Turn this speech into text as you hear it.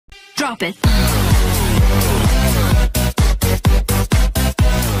Drop it.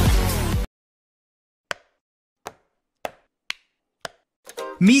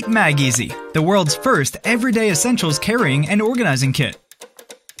 Meet MagEasy, the world's first everyday essentials carrying and organizing kit.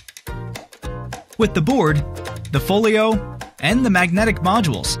 With the board, the folio, and the magnetic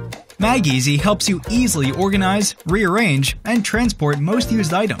modules, MagEasy helps you easily organize, rearrange, and transport most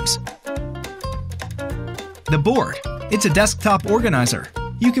used items. The board. It's a desktop organizer.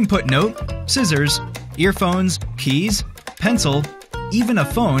 You can put note, scissors, earphones, keys, pencil, even a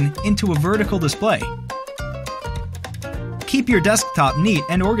phone into a vertical display. Keep your desktop neat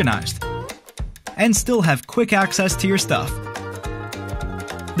and organized, and still have quick access to your stuff.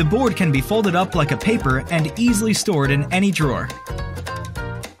 The board can be folded up like a paper and easily stored in any drawer.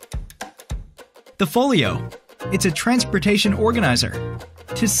 The folio. It's a transportation organizer.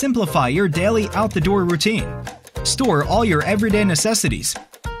 To simplify your daily out-the-door routine, store all your everyday necessities,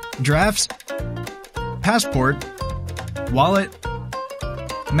 drafts, passport, wallet,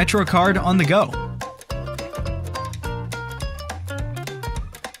 Metro card on the go.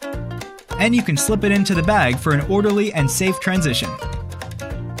 And you can slip it into the bag for an orderly and safe transition.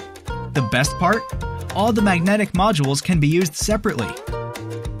 The best part? All the magnetic modules can be used separately.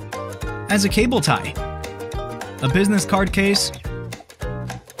 As a cable tie, a business card case,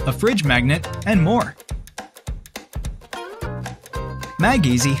 a fridge magnet, and more.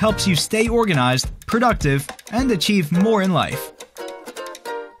 MagEasy helps you stay organized, productive, and achieve more in life.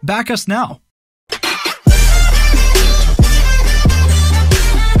 Back us now.